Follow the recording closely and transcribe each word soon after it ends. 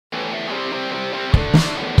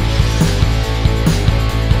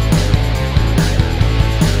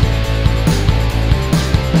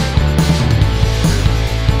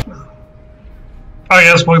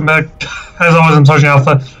Alright guys, welcome back. As always, I'm Sergeant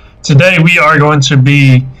Alpha. Today we are going to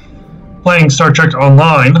be playing Star Trek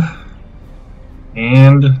Online.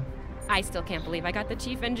 And I still can't believe I got the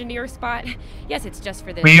chief engineer spot. Yes, it's just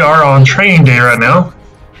for this. We are on training day right now.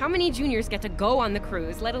 How many juniors get to go on the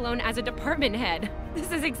cruise, let alone as a department head?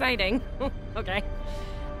 This is exciting. Okay.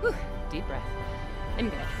 Whew. Deep breath. I'm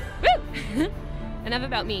good. Woo! Enough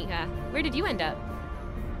about me. Where did you end up?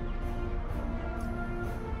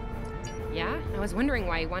 Yeah? I was wondering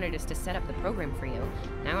why you wanted us to set up the program for you.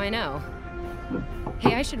 Now I know.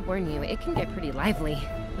 Hey, I should warn you, it can get pretty lively.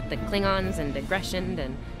 With the Klingons and aggression,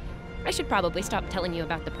 and I should probably stop telling you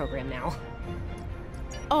about the program now.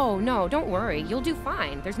 Oh, no, don't worry. You'll do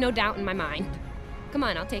fine. There's no doubt in my mind. Come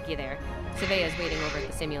on, I'll take you there. Surveya's waiting over at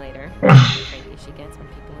the simulator. Cranky she gets when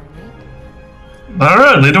people are late.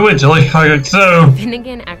 Alright, lead the way, Tilly. Okay, so...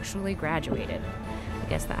 Finnegan actually graduated. I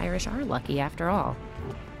guess the Irish are lucky after all.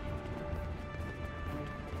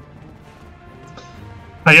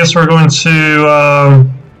 I guess we're going to,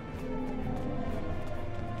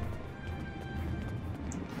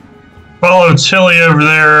 follow Tilly over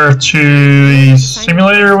there to the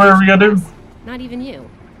simulator or whatever we gotta do. Not even you.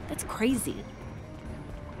 That's crazy.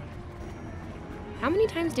 How many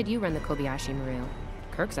times did you run the Kobayashi Maru?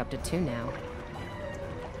 Kirk's up to 2 now.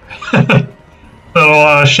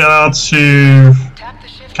 So, shout out to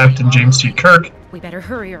Captain James T. Kirk. We better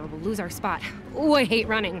hurry or we'll lose our spot. Oh, I hate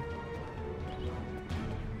running.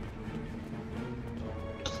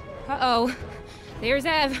 Uh-oh. There's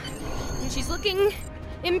Ev. And she's looking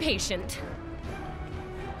impatient.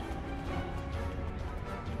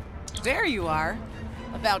 There you are.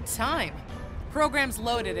 About time. Program's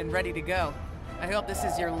loaded and ready to go. I hope this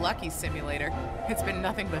is your lucky simulator. It's been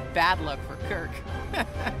nothing but bad luck for Kirk.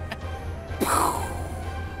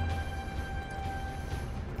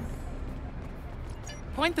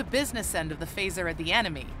 Point the business end of the phaser at the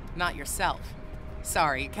enemy, not yourself.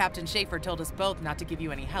 Sorry, Captain Schaefer told us both not to give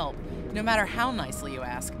you any help, no matter how nicely you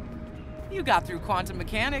ask. You got through quantum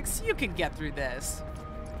mechanics, you can get through this.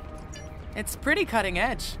 It's pretty cutting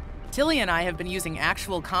edge. Tilly and I have been using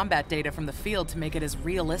actual combat data from the field to make it as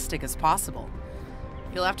realistic as possible.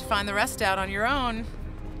 You'll have to find the rest out on your own.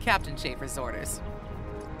 Captain Schaefer's orders.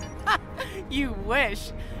 You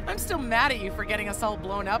wish. I'm still mad at you for getting us all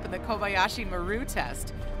blown up in the Kobayashi Maru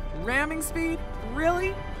test. Ramming speed?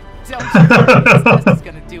 Really? Don't you worry, this test is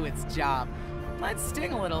gonna do its job. Might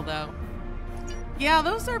sting a little, though. Yeah,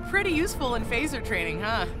 those are pretty useful in phaser training,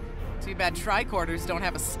 huh? Too bad tricorders don't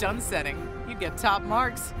have a stun setting. You'd get top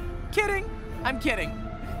marks. Kidding! I'm kidding.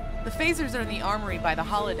 The phasers are in the armory by the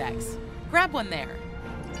holodecks. Grab one there.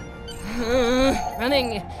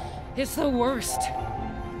 Running is the worst.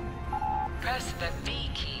 Press the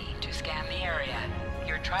V key to scan the area.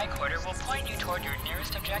 Your tricorder will point you toward your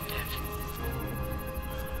nearest objective.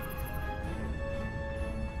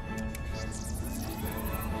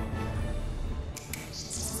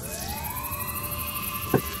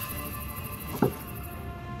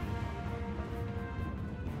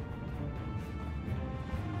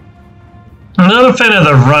 I'm not a fan of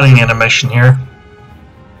the running animation here.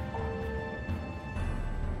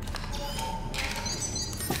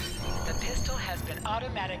 The pistol has been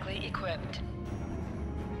automatically equipped.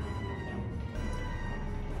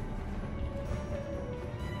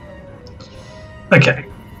 Okay.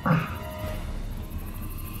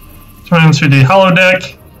 Turn into the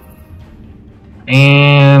holodeck.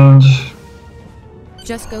 And...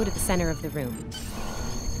 Just go to the center of the room.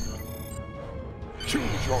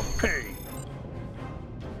 Choose your pay.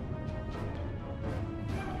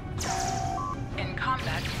 In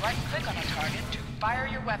combat, right-click on a target to fire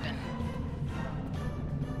your weapon.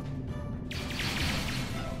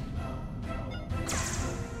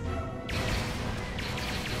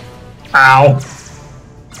 Ow.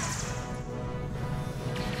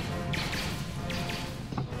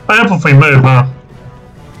 I hope if we move, huh?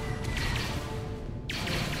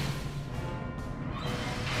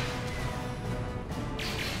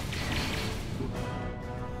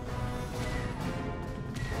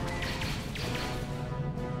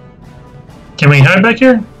 Can we hide back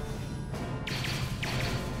here?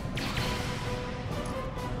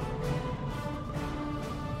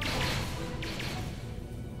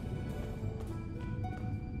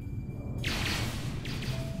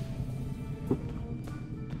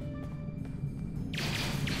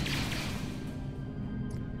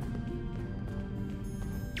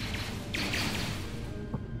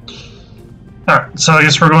 Alright, so I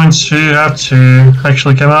guess we're going to have to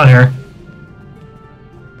actually come out here.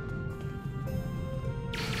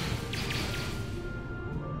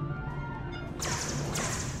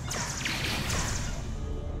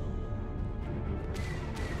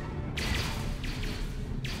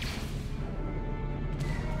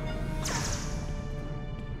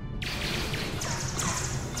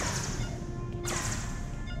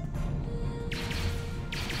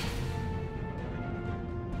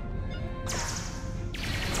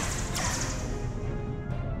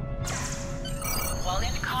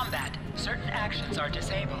 combat, certain actions are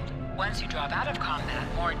disabled. Once you drop out of combat,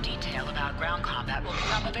 more detail about ground combat will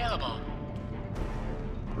become available.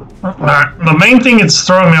 The main thing that's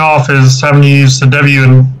throwing me off is having to use the W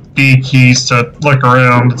and D keys to look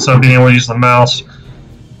around instead of being able to use the mouse.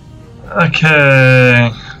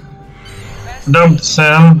 Okay. Dump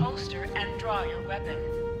sim. Holster and draw your weapon.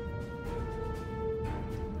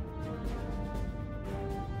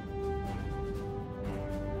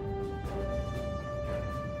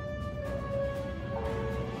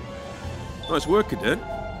 Nice work, Cadet.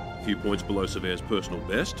 A few points below Severe's personal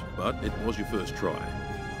best, but it was your first try.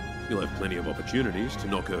 You'll have plenty of opportunities to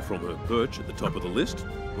knock her from her perch at the top of the list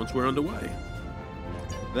once we're underway.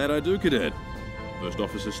 That I do, Cadet. First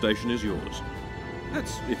officer station is yours.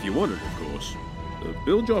 That's if you want it, of course. The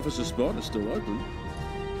bilge officer spot is still open.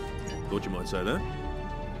 Thought you might say that.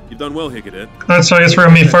 You've done well here, Cadet. That's, I guess, we're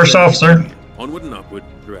gonna be first officer. Onward and upward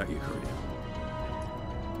throughout your career.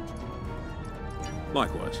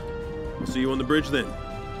 Likewise. I'll see you on the bridge then.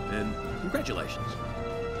 And congratulations.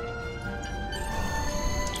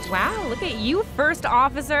 Wow, look at you, first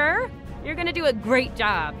officer. You're gonna do a great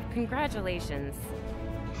job. Congratulations.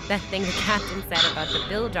 That thing the captain said about the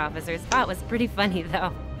bilge officer's spot was pretty funny,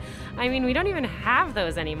 though. I mean, we don't even have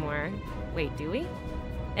those anymore. Wait, do we?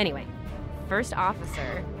 Anyway, first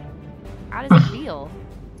officer. How does it feel?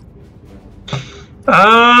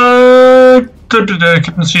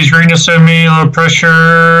 Captain sees Rena send me low pressure.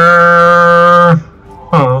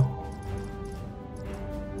 Huh.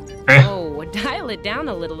 Oh, dial it down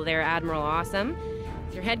a little there, Admiral Awesome.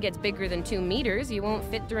 If your head gets bigger than 2 meters, you won't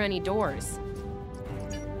fit through any doors.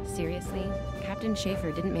 Seriously, Captain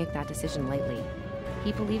Schaefer didn't make that decision lightly.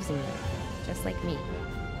 He believes in you, just like me.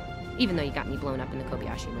 Even though you got me blown up in the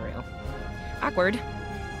Kobayashi Maru. Awkward.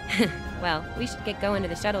 Well, we should get going to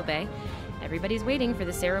the shuttle bay. Everybody's waiting for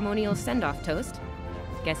the ceremonial send-off toast.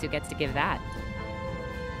 Guess who gets to give that?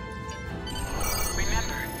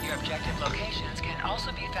 Remember, your objective locations can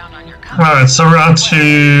also be found on your compass. Alright, so we're on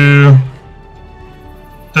to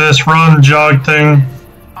this run jog thing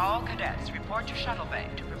All cadets report to shuttle bay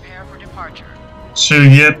to prepare for departure. to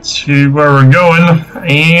get to where we're going,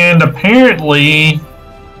 and apparently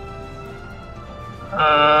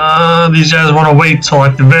these guys want to wait till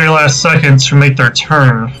like the very last second to make their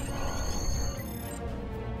turn.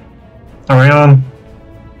 Are we on?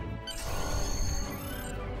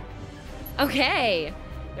 Okay!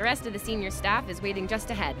 The rest of the senior staff is waiting just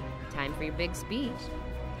ahead. Time for your big speech.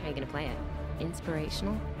 How are you gonna play it?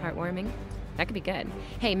 Inspirational? Heartwarming? That could be good.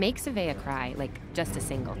 Hey, make Savea cry, like just a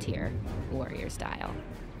single tear. Warrior style.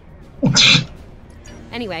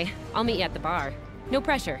 Anyway, I'll meet you at the bar. No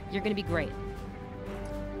pressure, you're gonna be great.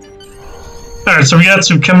 Alright, so we got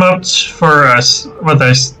to come up for us with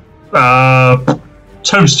a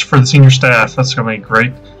toast for the senior staff. That's gonna be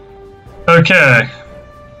great. Okay.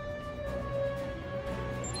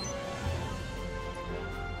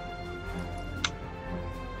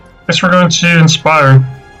 Guess we're going to inspire.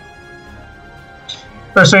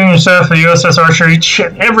 Our senior staff of the USS Archer, each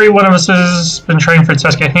and every one of us has been trained for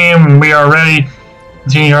Tuska Ham, and we are ready.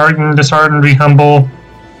 Continue hardened, disheartened, be humble.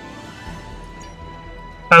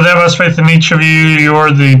 I have utmost faith in each of you.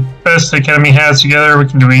 You're the best the Academy has together. We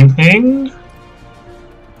can do anything.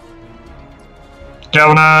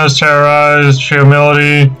 Galvanize, terrorize, show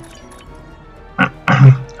humility.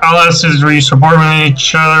 All else is we support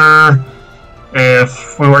each other.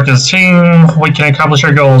 If we work as a team, we can accomplish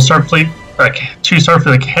our goals. Starfleet, to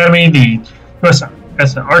Starfleet Academy, the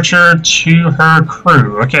USS Archer to her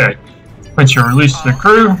crew. Okay. Once you release the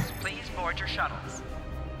crew. Please board your shuttles.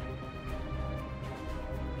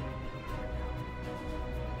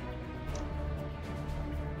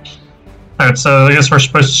 Alright, so I guess we're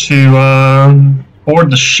supposed to board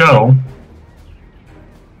the shuttle.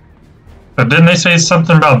 But didn't they say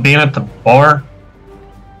something about being at the bar?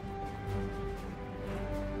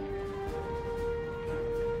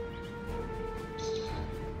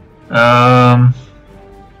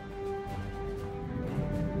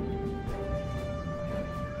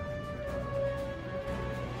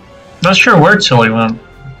 Not sure where Tilly went.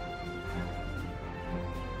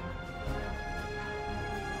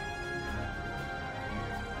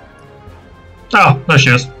 Oh, there she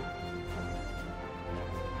is.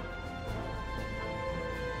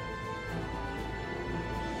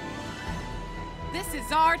 This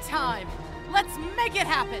is our time. Let's make it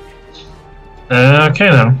happen. Okay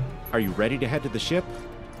then. Are you ready to head to the ship?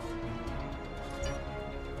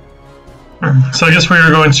 So I guess we are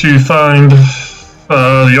going to find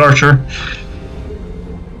the Archer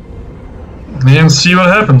and see what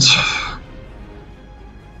happens.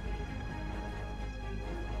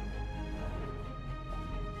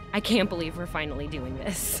 I can't believe we're finally doing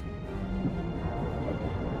this.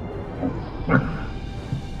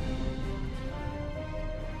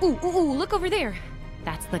 Ooh, look over there.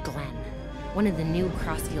 That's the Glen, one of the new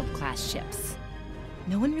Crossfield-class ships.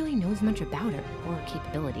 No one really knows much about her or her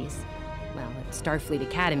capabilities. Well, at Starfleet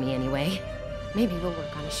Academy anyway. Maybe we'll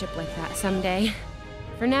work on a ship like that someday.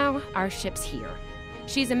 For now, our ship's here.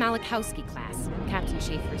 She's a Malachowski class, Captain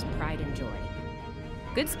Schaefer's pride and joy.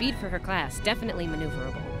 Good speed for her class, definitely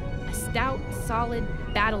maneuverable. A stout, solid,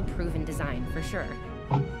 battle-proven design, for sure.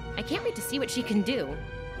 I can't wait to see what she can do.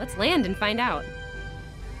 Let's land and find out.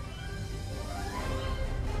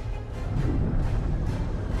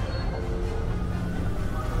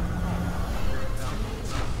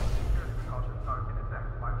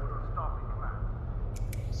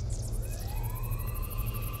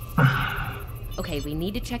 Okay, we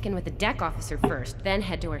need to check in with the deck officer first, then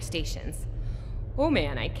head to our stations. Oh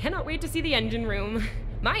man, I cannot wait to see the engine room.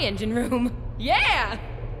 My engine room. Yeah!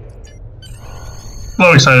 A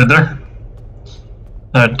little excited there.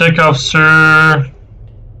 Deck officer.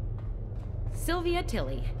 Sylvia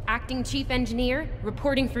Tilley, acting chief engineer,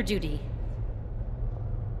 reporting for duty.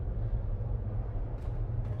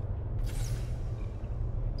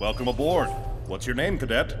 Welcome aboard. What's your name,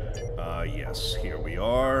 Cadet? Yes, here we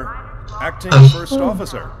are. Acting First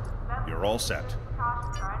Officer. You're all set.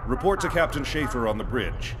 Report to Captain Schaefer on the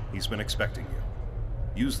bridge. He's been expecting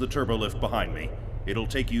you. Use the turbolift behind me. It'll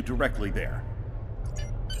take you directly there.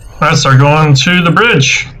 Let's start going to the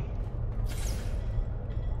bridge.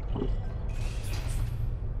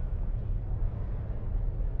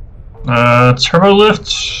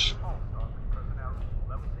 Turbolift.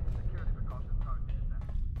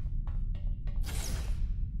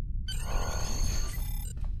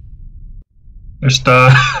 Just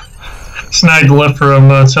snag the lift from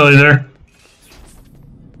Tilly there.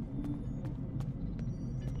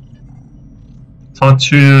 Talk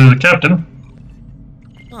to the captain.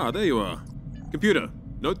 Ah, there you are. Computer,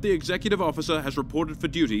 note the executive officer has reported for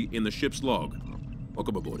duty in the ship's log.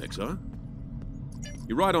 Welcome aboard, XR.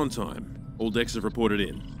 You're right on time. All decks have reported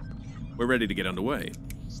in. We're ready to get underway.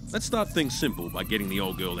 Let's start things simple by getting the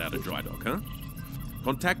old girl out of dry dock, huh?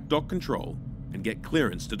 Contact dock control and get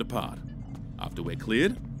clearance to depart. After we're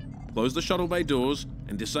cleared, close the shuttle bay doors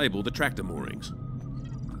and disable the tractor moorings.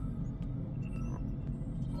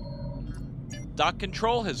 Dock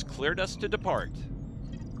control has cleared us to depart.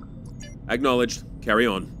 Acknowledged. Carry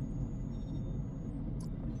on.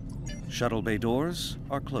 Shuttle bay doors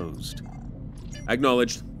are closed.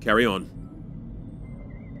 Acknowledged. Carry on.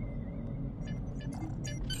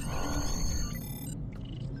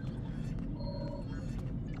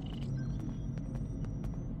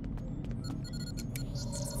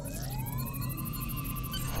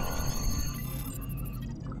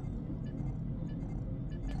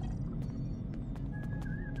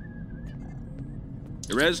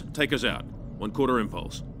 Erez, take us out. 1/4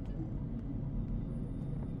 impulse.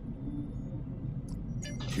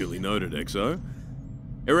 Duly noted, XO.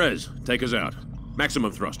 Erez, take us out.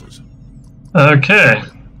 Maximum thrusters. Okay.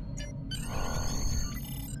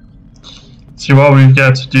 See, what we've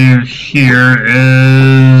got to do here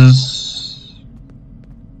is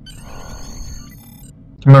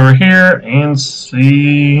come over here and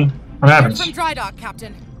see what happens. From dry dock,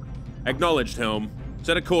 Captain. Acknowledged, Helm.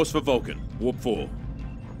 Set a course for Vulcan. Warp 4.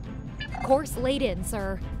 Course laid in,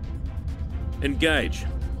 sir. Engage.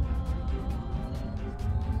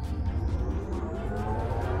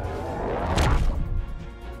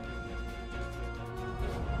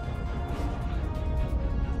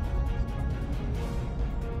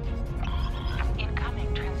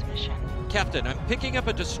 Incoming transmission. Captain, I'm picking up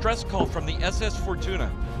a distress call from the SS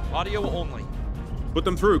Fortuna. Audio only. Put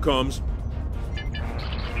them through, comms.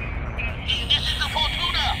 This is the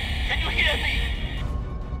Fortuna! Can you hear me?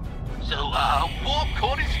 So, warp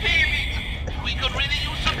core is failing. We could really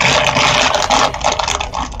use some...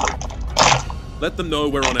 Let them know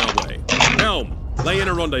we're on our way. Helm, lay in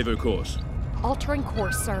a rendezvous course. Altering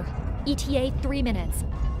course, sir. ETA 3 minutes.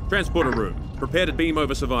 Transporter room. Prepare to beam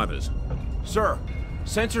over survivors. Sir,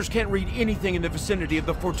 sensors can't read anything in the vicinity of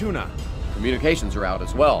the Fortuna. Communications are out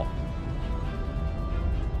as well.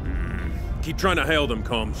 Keep trying to hail them,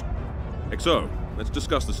 comms. XO, let's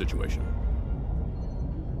discuss the situation.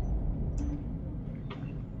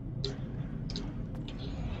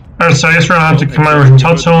 Alright, so I guess we're gonna have to come over and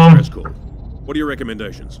talk to him. What are your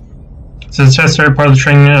recommendations? Since it's necessary part of the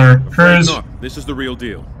training in our crews. Not. This is the real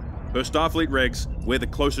deal. Per Starfleet regs, we're the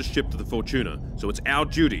closest ship to the Fortuna, so it's our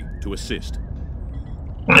duty to assist.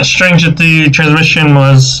 It's strange that the transmission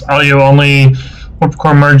was audio only. Warp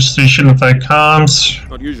core emergency shouldn't affect comms.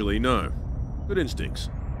 Not usually, no. Good instincts.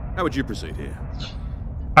 How would you proceed here?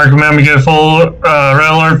 I recommend we go full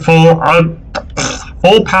red alert,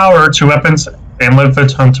 full power to weapons and live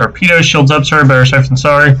fits on torpedoes. Shields up, sir. Better safe than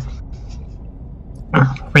sorry.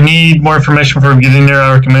 We need more information before we get in there.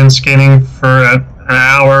 I recommend scanning for an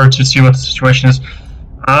hour to see what the situation is.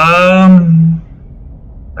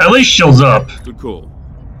 At least shields up. Good call.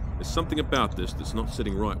 There's something about this that's not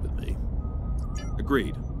sitting right with me.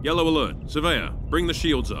 Agreed. Yellow alert. Surveyor, bring the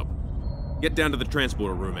shields up. Get down to the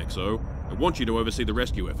transporter room, XO. I want you to oversee the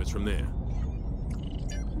rescue efforts from there.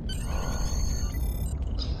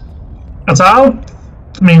 That's out.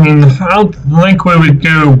 I mean, I don't think we would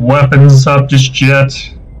go weapons up just yet.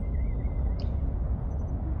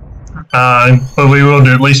 But we will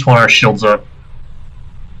do at least want our shields up.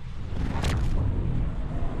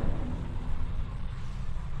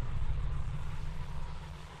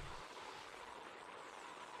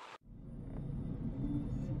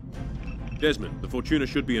 Desmond, the Fortuna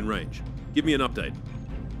should be in range. Give me an update.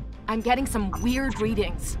 I'm getting some weird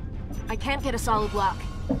readings. I can't get a solid lock.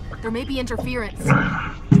 There may be interference.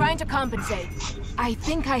 Trying to compensate. I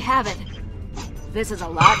think I have it. This is a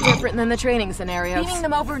lot different than the training scenarios. Beaming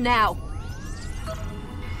them over now.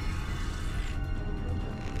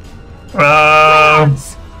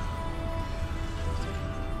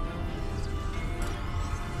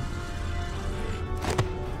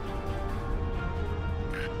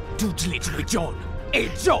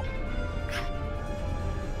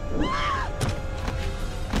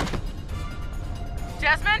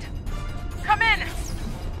 Desmond? Come in!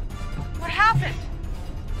 What happened?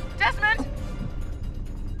 Desmond?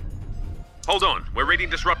 Hold on. We're reading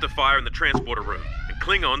disruptive fire in the transporter room, and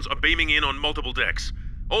Klingons are beaming in on multiple decks.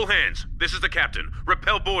 All hands, this is the captain.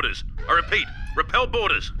 Repel boarders. I repeat, repel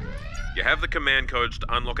boarders. You have the command codes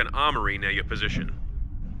to unlock an armory near your position.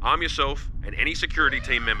 Arm yourself and any security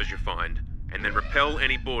team members you find, and then repel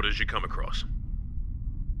any boarders you come across.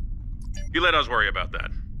 You let us worry about that.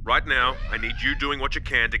 Right now, I need you doing what you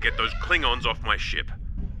can to get those Klingons off my ship.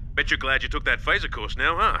 Bet you're glad you took that phaser course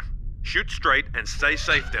now, huh? Shoot straight and stay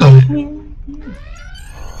safe down there.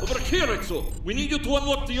 Over here, Exo. We need you to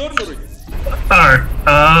unlock the armory. Alright,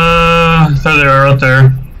 so they are out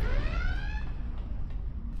there.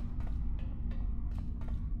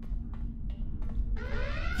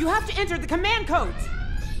 You have to enter the command codes!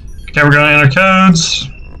 Okay, we're gonna enter codes.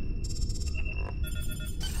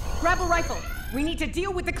 Grab a rifle. We need to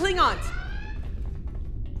deal with the Klingons.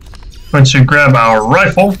 Going to grab our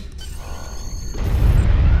rifle.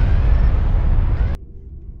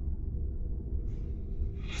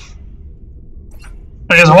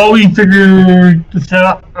 I guess while we figure this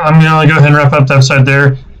out, I'm gonna go ahead and wrap up the episode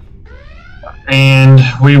there. And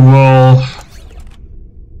we will...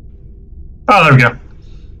 Oh, there we go.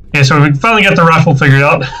 Okay, so we finally got the rifle figured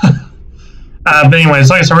out. But anyways,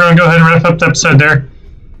 like I said, we're gonna go ahead and wrap up the episode there.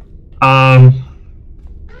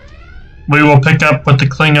 We will pick up with the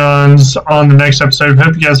Klingons on the next episode.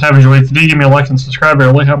 Hope you guys have enjoyed. If you did, give me a like and subscribe. It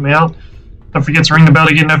really help me out. Don't forget to ring the bell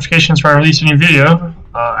to get notifications when I release a new video.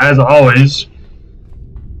 As always,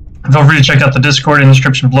 feel free to check out the Discord in the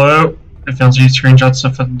description below. If you want to see screenshots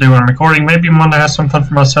of what I do when I'm recording, maybe I'm going to have some fun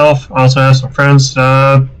for myself. I also have some friends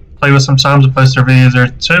play with sometimes and post their videos there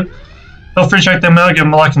too. Feel free to check them out. Give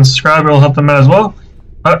them a like and subscribe. It will help them out as well.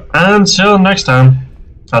 But until next time,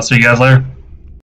 I'll see you guys later.